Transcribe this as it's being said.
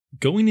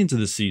Going into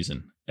the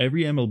season,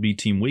 every MLB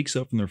team wakes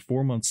up from their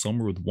 4-month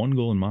summer with one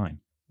goal in mind: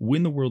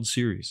 win the World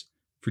Series.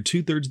 For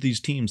two-thirds of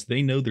these teams,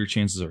 they know their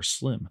chances are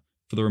slim.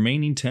 For the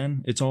remaining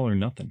 10, it's all or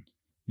nothing.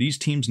 These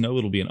teams know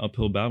it'll be an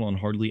uphill battle, and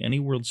hardly any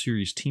World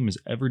Series team has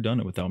ever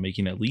done it without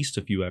making at least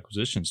a few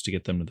acquisitions to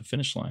get them to the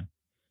finish line.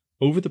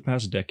 Over the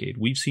past decade,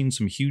 we've seen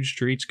some huge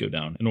trades go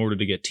down in order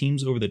to get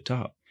teams over the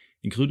top,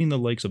 including the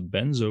likes of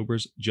Ben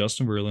Zobrist,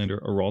 Justin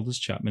Verlander, Aroldis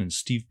Chapman, and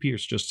Steve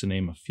Pearce, just to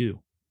name a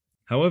few.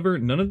 However,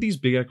 none of these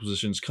big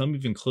acquisitions come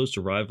even close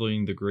to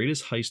rivaling the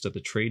greatest heist at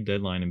the trade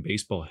deadline in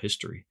baseball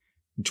history.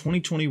 In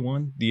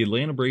 2021, the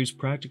Atlanta Braves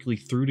practically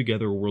threw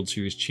together a World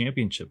Series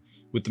championship,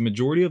 with the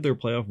majority of their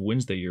playoff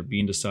wins that year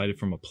being decided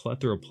from a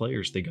plethora of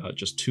players they got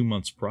just 2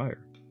 months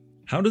prior.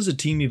 How does a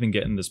team even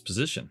get in this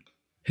position?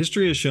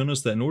 History has shown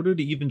us that in order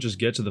to even just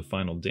get to the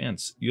final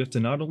dance, you have to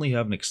not only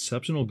have an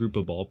exceptional group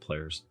of ball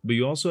players, but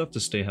you also have to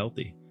stay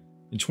healthy.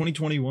 In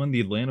 2021, the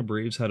Atlanta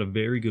Braves had a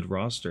very good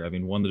roster,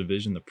 having won the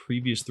division the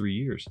previous 3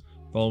 years,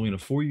 following a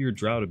 4-year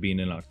drought of being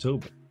in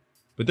October.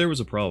 But there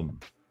was a problem.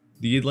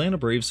 The Atlanta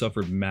Braves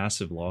suffered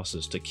massive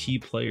losses to key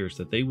players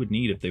that they would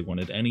need if they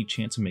wanted any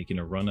chance of making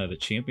a run at a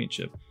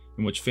championship,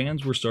 in which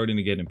fans were starting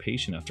to get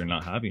impatient after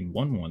not having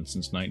won one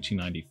since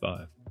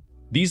 1995.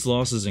 These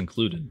losses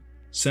included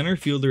center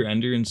fielder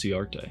Ender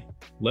Inciarte,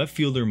 left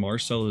fielder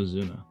Marcell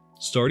Ozuna,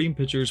 starting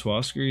pitchers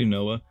Huascar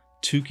Ynoa,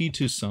 Touki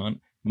Toussaint,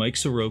 Mike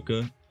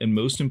Soroka, and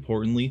most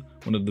importantly,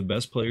 one of the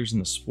best players in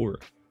the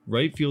sport,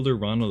 right fielder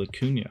Ronald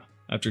Acuna,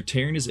 after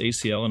tearing his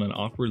ACL on an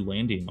awkward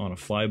landing on a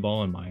fly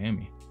ball in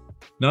Miami.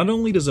 Not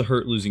only does it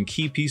hurt losing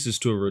key pieces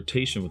to a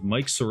rotation with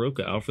Mike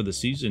Soroka out for the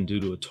season due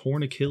to a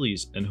torn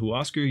Achilles and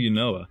Huascar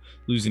Ynoa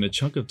losing a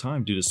chunk of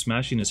time due to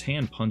smashing his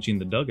hand punching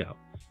the dugout,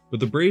 but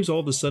the Braves all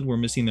of a sudden were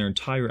missing their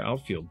entire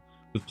outfield,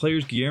 with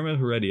players Guillermo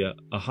Heredia,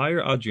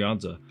 Ahair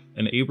Adrianza,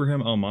 and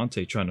Abraham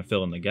Almonte trying to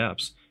fill in the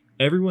gaps.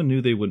 Everyone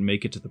knew they would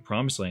make it to the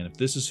promised land if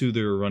this is who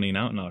they were running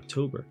out in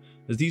October,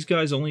 as these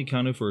guys only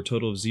accounted for a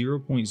total of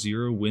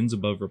 0.0 wins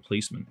above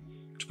replacement.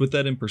 To put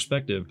that in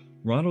perspective,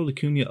 Ronald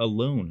Acuna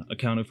alone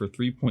accounted for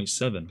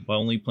 3.7 while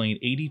only playing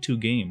 82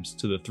 games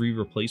to the 3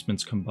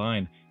 replacements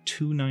combined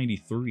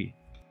 293.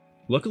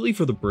 Luckily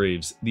for the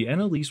Braves, the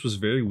NL East was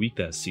very weak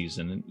that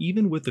season, and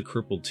even with the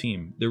crippled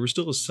team, there was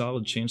still a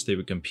solid chance they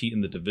would compete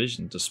in the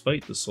division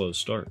despite the slow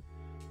start.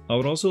 I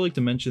would also like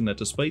to mention that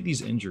despite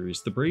these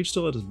injuries, the Braves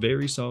still had a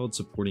very solid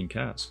supporting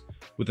cast,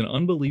 with an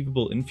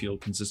unbelievable infield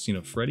consisting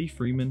of Freddie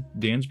Freeman,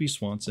 Dansby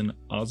Swanson,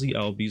 Ozzie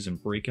Albies,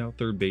 and breakout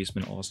third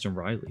baseman Austin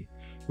Riley,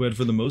 who had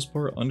for the most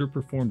part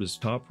underperformed his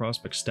top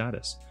prospect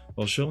status,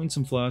 while showing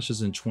some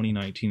flashes in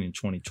 2019 and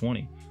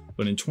 2020,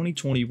 but in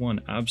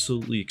 2021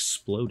 absolutely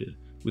exploded,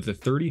 with a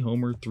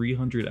 30-homer,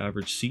 300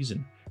 average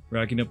season,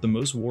 racking up the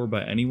most WAR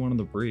by anyone on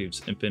the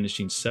Braves and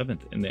finishing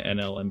 7th in the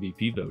NL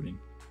MVP voting.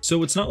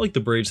 So it's not like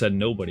the Braves had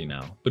nobody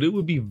now, but it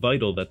would be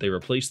vital that they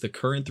replace the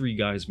current 3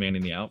 guys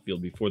manning the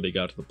outfield before they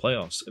got to the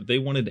playoffs if they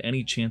wanted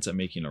any chance at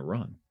making a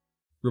run.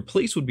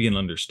 Replace would be an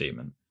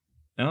understatement.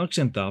 Alex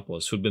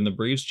Anthopoulos, who had been the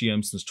Braves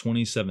GM since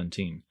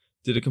 2017,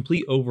 did a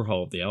complete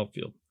overhaul of the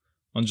outfield.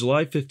 On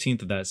July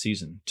 15th of that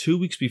season, 2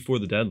 weeks before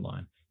the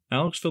deadline,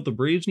 Alex felt the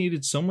Braves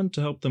needed someone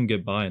to help them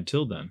get by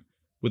until then,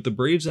 with the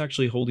Braves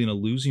actually holding a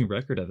losing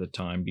record at the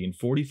time, being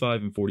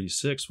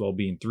 45-46 while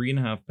being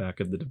 3.5 back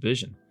of the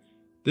division.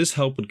 This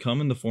help would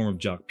come in the form of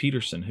Jock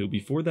Peterson, who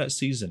before that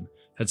season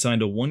had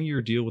signed a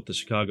 1-year deal with the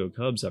Chicago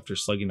Cubs after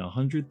slugging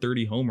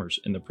 130 homers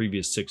in the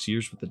previous 6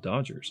 years with the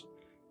Dodgers,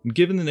 and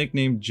given the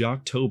nickname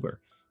Jocktober,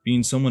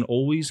 being someone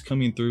always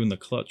coming through in the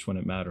clutch when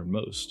it mattered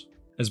most.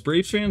 As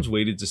Braves fans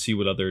waited to see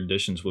what other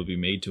additions would be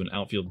made to an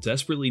outfield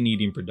desperately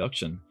needing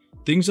production,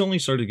 things only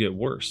started to get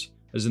worse,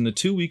 as in the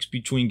 2 weeks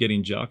between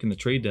getting Jock and the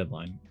trade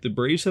deadline, the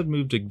Braves had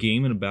moved a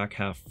game and a back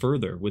half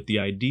further, with the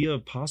idea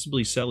of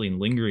possibly selling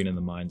lingering in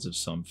the minds of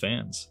some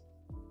fans.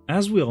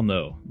 As we all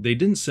know, they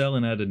didn't sell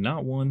and added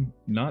not 1,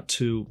 not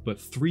 2, but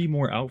 3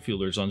 more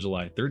outfielders on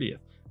July 30th,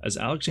 as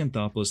Alex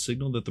Anthopoulos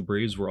signaled that the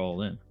Braves were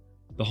all in.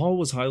 The haul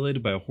was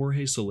highlighted by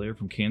Jorge Soler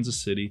from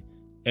Kansas City,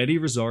 Eddie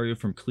Rosario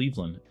from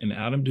Cleveland, and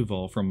Adam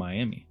Duvall from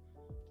Miami.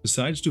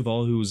 Besides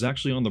Duvall, who was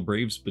actually on the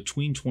Braves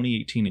between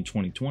 2018 and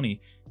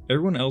 2020,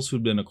 everyone else who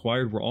had been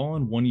acquired were all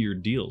on 1-year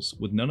deals,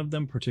 with none of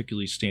them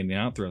particularly standing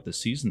out throughout the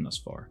season thus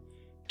far.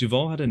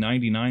 Duvall had a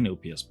 99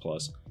 OPS+,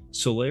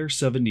 Soler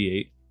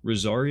 78,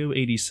 Rosario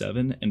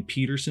 87, and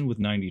Peterson with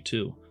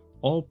 92,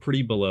 all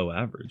pretty below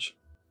average.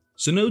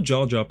 So no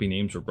jaw-dropping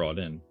names were brought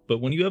in,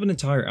 but when you have an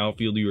entire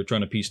outfield you are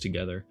trying to piece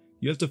together,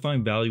 you have to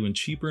find value in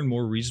cheaper and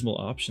more reasonable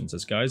options,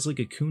 as guys like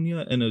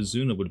Acuna and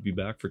Ozuna would be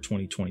back for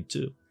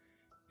 2022.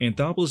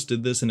 Anthopoulos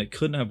did this and it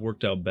couldn't have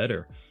worked out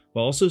better,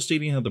 while also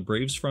stating how the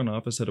Braves front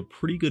office had a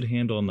pretty good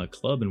handle on the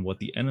club and what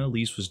the NL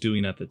East was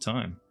doing at the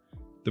time.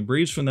 The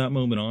Braves from that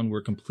moment on were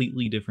a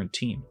completely different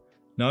team.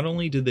 Not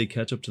only did they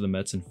catch up to the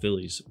Mets and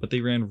Phillies, but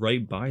they ran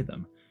right by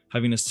them,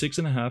 having a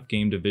 6.5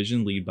 game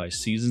division lead by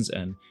season's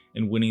end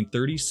and winning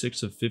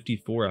 36 of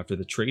 54 after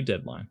the trade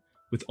deadline,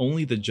 with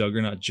only the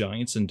juggernaut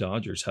Giants and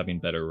Dodgers having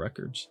better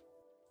records.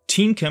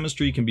 Team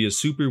chemistry can be a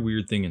super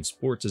weird thing in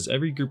sports, as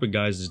every group of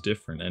guys is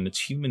different and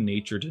it's human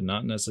nature to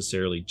not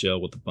necessarily gel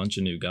with a bunch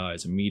of new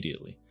guys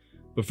immediately.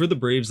 But for the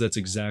Braves, that's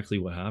exactly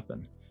what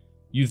happened.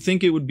 You'd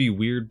think it would be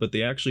weird, but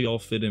they actually all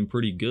fit in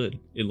pretty good,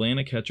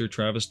 Atlanta catcher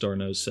Travis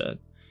d'Arnaud said.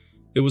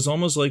 It was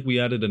almost like we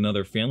added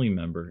another family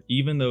member,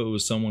 even though it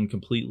was someone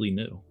completely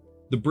new.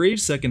 The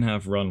Braves' second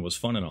half run was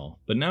fun and all,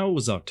 but now it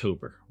was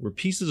October, where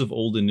pieces of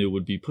old and new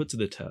would be put to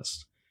the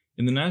test.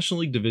 In the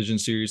National League Division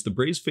Series, the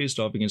Braves faced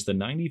off against the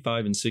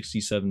 95 and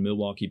 67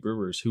 Milwaukee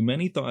Brewers, who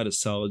many thought had a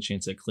solid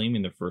chance at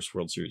claiming their first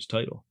World Series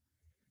title.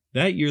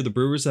 That year, the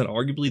Brewers had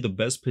arguably the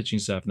best pitching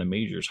staff in the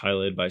majors,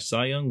 highlighted by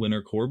Cy Young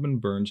winner Corbin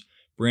Burnes,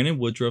 Brandon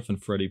Woodruff,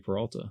 and Freddie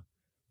Peralta.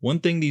 One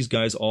thing these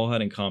guys all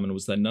had in common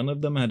was that none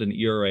of them had an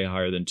ERA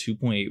higher than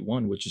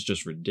 2.81, which is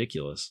just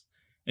ridiculous.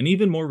 And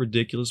even more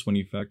ridiculous when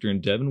you factor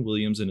in Devin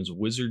Williams and his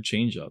wizard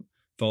changeup,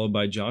 followed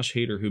by Josh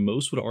Hader, who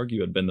most would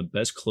argue had been the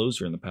best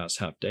closer in the past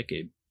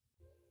half-decade.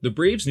 The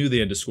Braves knew they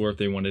had to score if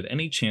they wanted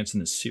any chance in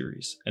this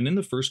series, and in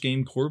the first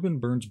game, Corbin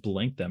Burnes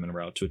blanked them en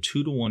route to a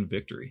 2-1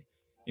 victory.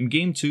 In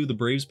Game 2, the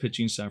Braves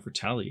pitching staff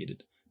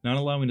retaliated, not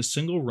allowing a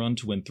single run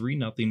to win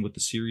 3-0 with the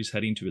series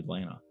heading to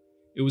Atlanta.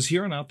 It was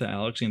here on out that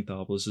Alex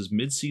Anthopoulos'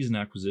 mid-season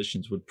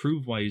acquisitions would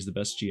prove why he's the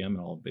best GM in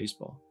all of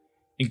baseball.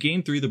 In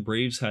Game 3, the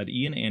Braves had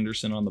Ian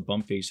Anderson on the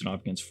bump facing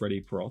off against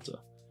Freddie Peralta.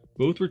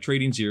 Both were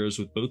trading zeros,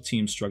 with both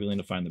teams struggling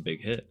to find the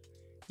big hit.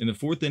 In the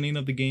fourth inning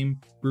of the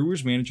game,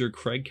 Brewers manager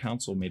Craig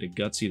Counsell made a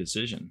gutsy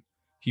decision.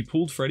 He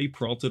pulled Freddie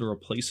Peralta to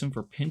replace him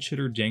for pinch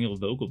hitter Daniel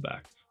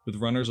Vogelbach, with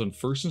runners on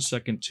first and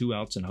second 2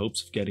 outs in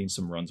hopes of getting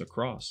some runs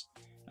across.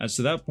 As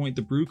to that point,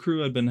 the Brew Crew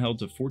had been held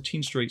to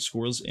 14 straight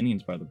scoreless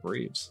innings by the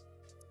Braves.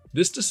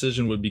 This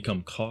decision would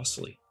become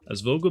costly,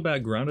 as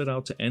Vogelbach grounded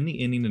out to end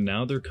the inning, and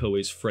now their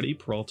co-ace Freddie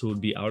Peralta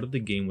would be out of the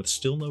game with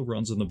still no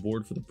runs on the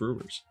board for the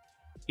Brewers.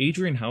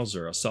 Adrian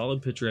Hauser, a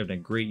solid pitcher having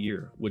a great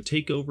year, would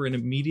take over, and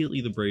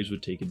immediately the Braves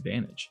would take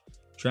advantage.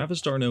 Travis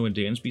d'Arnaud and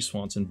Dansby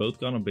Swanson both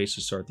got on base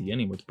to start the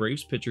inning, with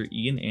Braves pitcher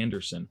Ian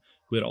Anderson,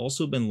 who had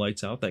also been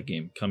lights out that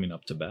game, coming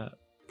up to bat.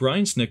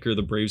 Brian Snitker,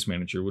 the Braves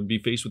manager, would be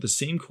faced with the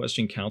same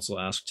question Counsell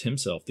asked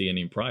himself the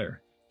inning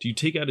prior. Do you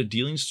take out a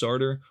dealing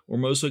starter, or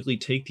most likely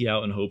take the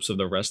out in hopes of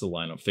the rest of the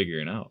lineup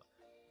figuring out?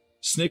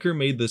 Snitker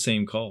made the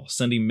same call,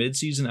 sending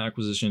mid-season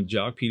acquisition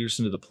Jock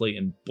Peterson to the plate,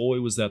 and boy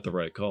was that the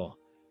right call.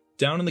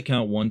 Down in the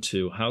count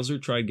 1-2, Hauser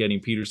tried getting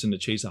Peterson to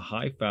chase a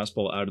high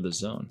fastball out of the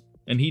zone,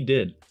 and he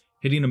did,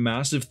 hitting a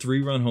massive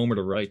 3-run homer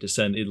to right to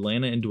send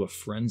Atlanta into a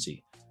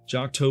frenzy.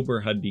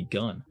 Jocktober had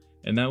begun,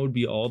 and that would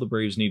be all the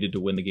Braves needed to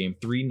win the game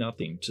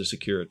 3-0 to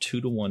secure a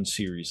 2-1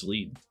 series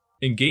lead.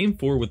 In Game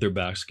 4, with their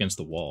backs against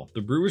the wall,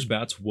 the Brewers'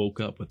 bats woke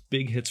up with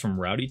big hits from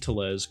Rowdy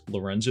Tellez,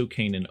 Lorenzo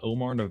Cain, and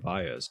Omar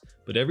Narvaez,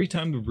 but every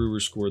time the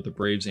Brewers scored, the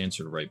Braves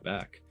answered right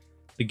back.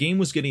 The game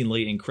was getting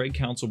late, and Craig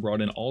Counsell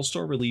brought in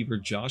all-star reliever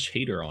Josh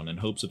Hader on in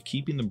hopes of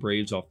keeping the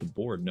Braves off the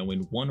board,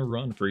 knowing one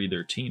run for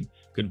either team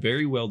could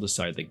very well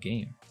decide the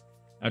game.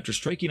 After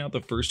striking out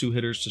the first 2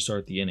 hitters to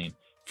start the inning,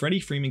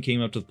 Freddie Freeman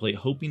came up to the plate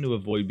hoping to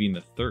avoid being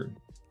the third,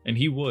 and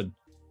he would.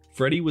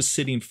 Freddie was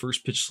sitting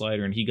first pitch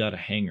slider, and he got a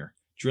hanger,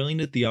 drilling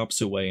it the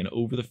opposite way and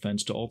over the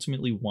fence to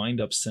ultimately wind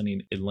up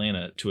sending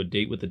Atlanta to a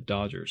date with the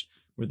Dodgers,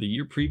 where the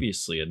year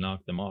previously had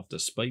knocked them off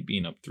despite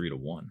being up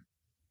 3-1.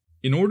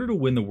 In order to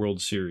win the World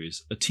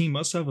Series, a team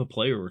must have a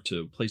player or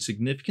two play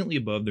significantly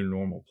above their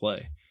normal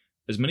play.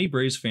 As many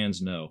Braves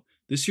fans know,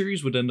 this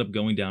series would end up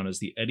going down as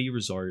the Eddie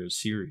Rosario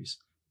series.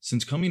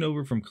 Since coming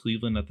over from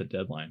Cleveland at the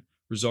deadline,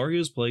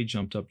 Rosario's play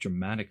jumped up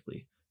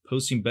dramatically,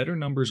 posting better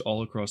numbers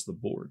all across the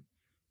board.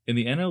 In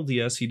the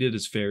NLDS, he did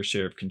his fair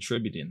share of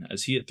contributing,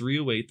 as he hit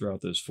 .308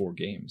 throughout those 4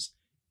 games.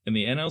 In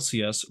the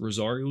NLCS,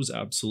 Rosario was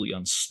absolutely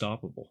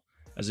unstoppable,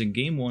 as in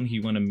Game 1 he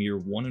went a mere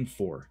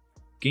 1-4.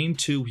 Game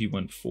 2 he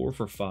went 4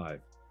 for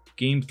 5.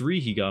 Game 3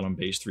 he got on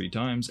base 3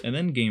 times, and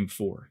then Game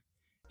 4.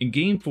 In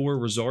Game 4,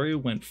 Rosario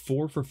went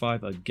 4 for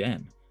 5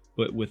 again,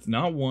 but with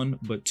not 1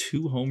 but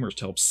 2 homers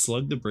to help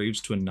slug the Braves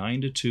to a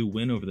 9-2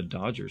 win over the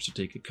Dodgers to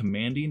take a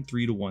commanding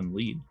 3-1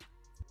 lead.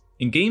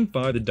 In Game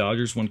 5, the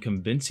Dodgers won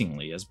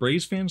convincingly, as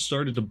Braves fans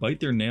started to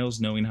bite their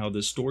nails knowing how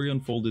this story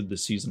unfolded the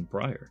season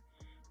prior.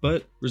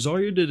 But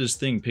Rosario did his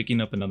thing,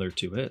 picking up another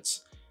 2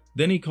 hits.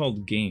 Then he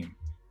called game.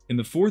 In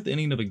the 4th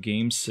inning of a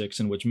Game 6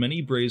 in which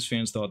many Braves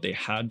fans thought they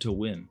had to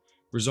win,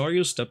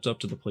 Rosario stepped up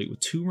to the plate with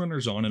 2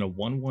 runners on in a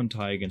 1-1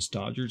 tie against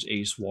Dodgers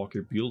ace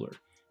Walker Buehler,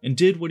 and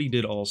did what he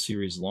did all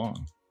series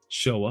long: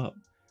 show up,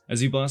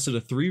 as he blasted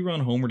a 3-run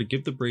homer to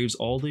give the Braves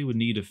all they would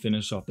need to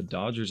finish off the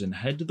Dodgers and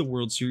head to the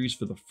World Series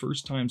for the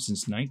first time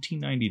since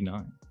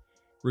 1999.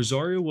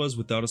 Rosario was,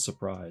 without a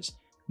surprise,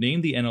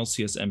 named the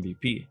NLCS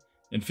MVP,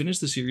 and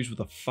finished the series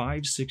with a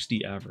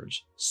 .560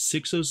 average,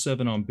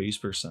 .607 on base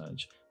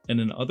percentage, and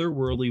an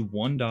otherworldly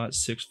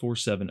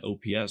 1.647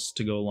 OPS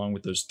to go along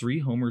with those 3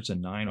 homers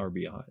and 9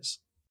 RBIs.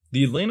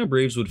 The Atlanta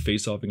Braves would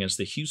face off against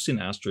the Houston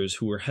Astros,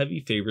 who were heavy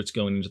favorites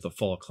going into the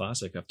Fall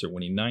Classic after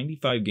winning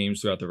 95 games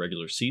throughout the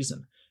regular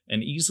season,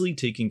 and easily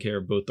taking care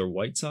of both their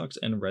White Sox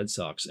and Red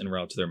Sox en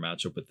route to their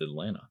matchup with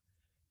Atlanta.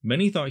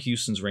 Many thought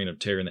Houston's reign of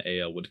terror in the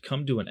AL would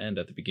come to an end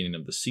at the beginning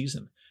of the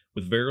season,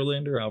 with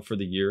Verlander out for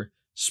the year,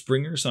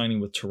 Springer signing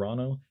with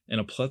Toronto, and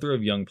a plethora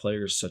of young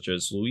players such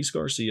as Luis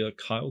Garcia,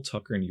 Kyle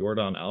Tucker, and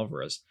Yordan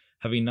Alvarez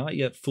having not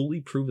yet fully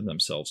proven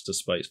themselves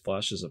despite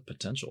flashes of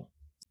potential.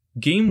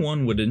 Game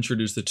 1 would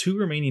introduce the two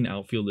remaining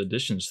outfield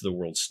additions to the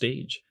world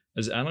stage,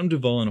 as Adam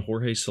Duvall and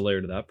Jorge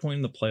Soler to that point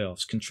in the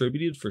playoffs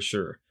contributed for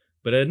sure,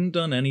 but hadn't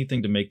done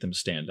anything to make them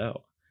stand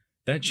out.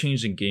 That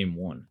changed in Game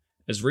 1,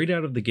 as right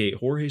out of the gate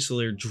Jorge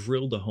Soler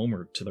drilled a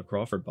homer to the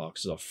Crawford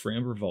boxes off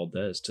Framber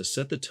Valdez to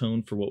set the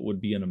tone for what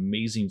would be an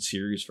amazing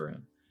series for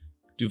him.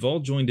 Duvall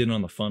joined in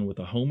on the fun with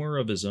a homer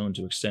of his own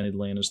to extend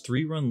Atlanta's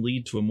 3-run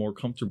lead to a more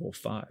comfortable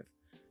 5.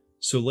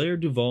 Soler,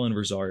 Duvall, and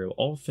Rosario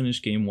all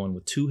finished Game 1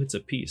 with 2 hits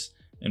apiece,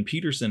 and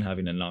Peterson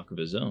having a knock of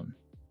his own.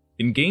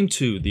 In Game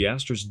 2, the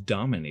Astros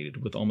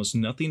dominated with almost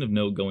nothing of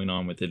note going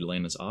on with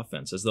Atlanta's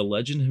offense as the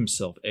legend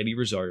himself, Eddie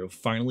Rosario,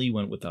 finally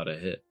went without a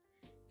hit.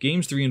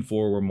 Games 3 and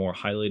 4 were more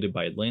highlighted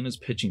by Atlanta's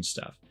pitching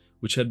staff,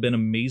 which had been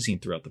amazing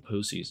throughout the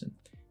postseason.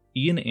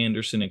 Ian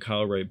Anderson and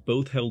Kyle Wright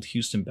both held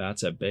Houston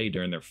bats at bay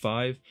during their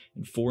 5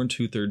 and 4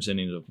 2/3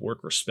 innings of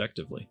work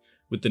respectively,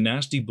 with the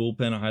nasty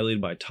bullpen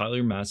highlighted by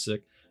Tyler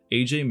Matzek,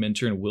 AJ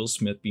Minter, and Will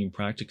Smith being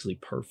practically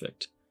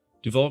perfect.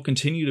 Duvall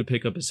continued to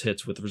pick up his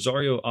hits, with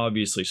Rosario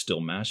obviously still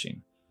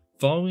mashing.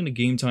 Following a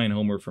game-tying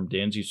homer from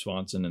Dansby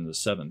Swanson in the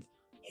 7th,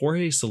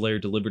 Jorge Soler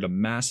delivered a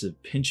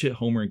massive pinch-hit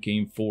homer in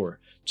Game 4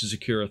 to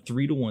secure a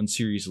 3-1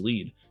 series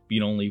lead,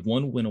 being only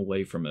one win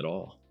away from it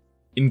all.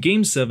 In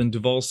Game 7,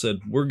 Duvall said,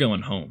 "We're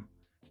going home."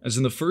 As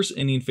in the first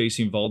inning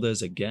facing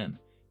Valdez again,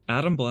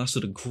 Adam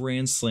blasted a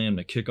grand slam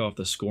to kick off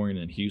the scoring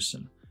in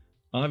Houston.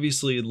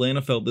 Obviously,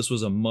 Atlanta felt this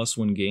was a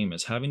must-win game,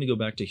 as having to go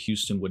back to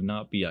Houston would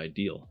not be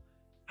ideal.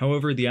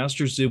 However, the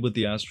Astros did what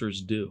the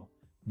Astros do.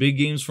 Big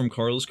games from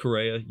Carlos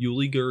Correa,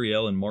 Yuli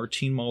Gurriel, and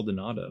Martin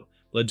Maldonado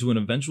led to an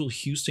eventual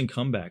Houston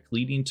comeback,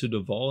 leading to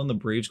Duvall and the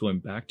Braves going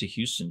back to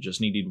Houston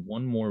just needing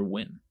one more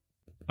win.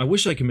 I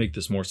wish I could make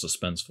this more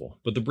suspenseful,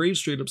 but the Braves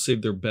straight up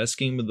saved their best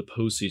game of the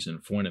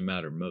postseason for when it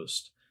mattered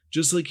most.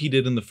 Just like he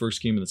did in the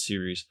first game of the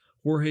series,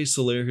 Jorge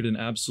Soler hit an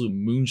absolute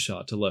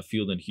moonshot to left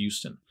field in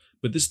Houston,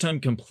 but this time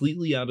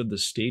completely out of the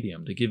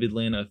stadium to give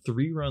Atlanta a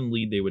 3-run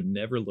lead they would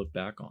never look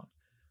back on.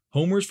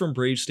 Homers from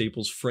Braves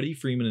staples Freddie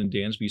Freeman and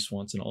Dansby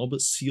Swanson all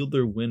but sealed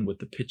their win, with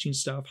the pitching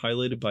staff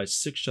highlighted by a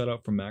 6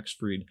 shutout from Max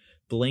Fried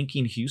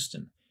blanking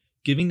Houston,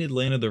 giving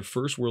Atlanta their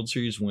first World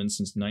Series win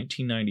since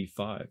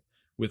 1995,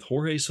 with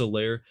Jorge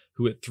Soler,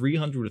 who hit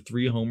 300 with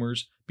 3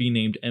 homers, being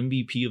named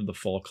MVP of the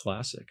Fall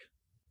Classic.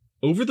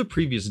 Over the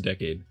previous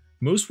decade,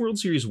 most World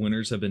Series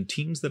winners have been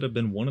teams that have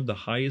been one of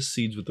the highest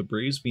seeds, with the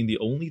Braves being the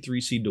only 3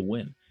 seed to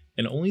win,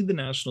 and only the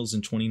Nationals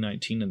in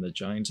 2019 and the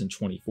Giants in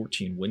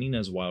 2014 winning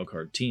as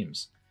wildcard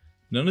teams.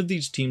 None of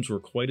these teams were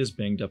quite as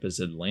banged up as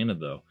Atlanta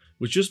though,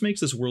 which just makes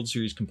this World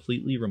Series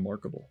completely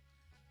remarkable.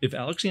 If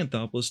Alex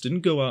Anthopoulos didn't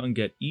go out and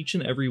get each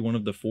and every one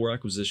of the 4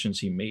 acquisitions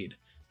he made,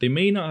 they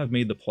may not have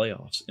made the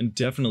playoffs, and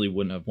definitely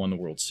wouldn't have won the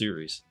World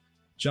Series.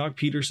 Jock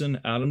Peterson,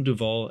 Adam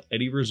Duvall,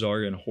 Eddie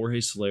Rosario, and Jorge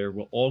Soler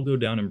will all go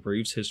down in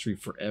Braves history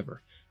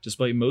forever,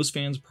 despite most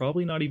fans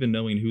probably not even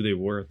knowing who they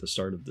were at the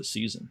start of the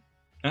season.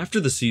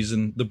 After the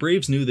season, the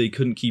Braves knew they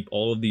couldn't keep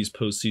all of these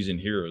postseason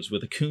heroes,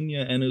 with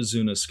Acuna and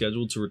Ozuna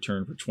scheduled to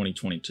return for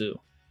 2022.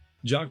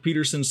 Jock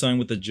Peterson signed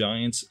with the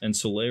Giants and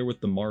Soler with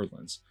the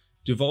Marlins.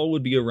 Duvall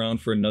would be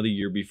around for another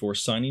year before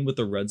signing with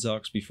the Red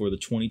Sox before the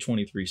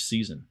 2023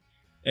 season.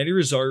 Eddie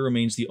Rosario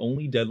remains the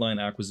only deadline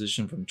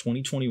acquisition from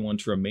 2021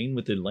 to remain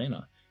with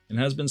Atlanta, and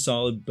has been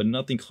solid, but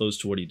nothing close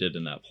to what he did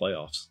in that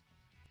playoffs.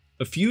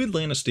 A few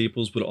Atlanta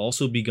staples would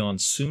also be gone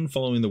soon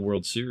following the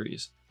World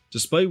Series.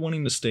 Despite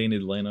wanting to stay in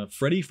Atlanta,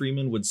 Freddie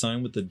Freeman would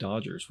sign with the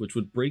Dodgers, which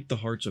would break the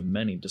hearts of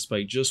many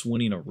despite just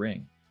winning a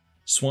ring.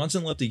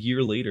 Swanson left a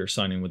year later,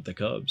 signing with the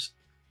Cubs.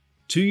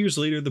 2 years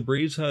later, the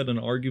Braves had an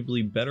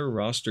arguably better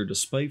roster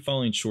despite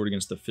falling short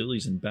against the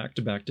Phillies in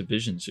back-to-back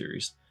division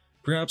series.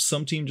 Perhaps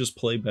some teams just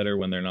play better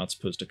when they're not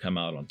supposed to come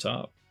out on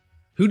top.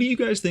 Who do you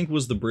guys think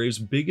was the Braves'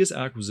 biggest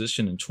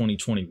acquisition in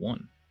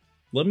 2021?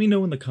 Let me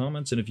know in the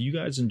comments, and if you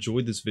guys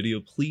enjoyed this video,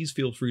 please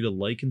feel free to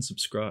like and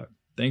subscribe.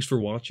 Thanks for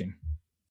watching.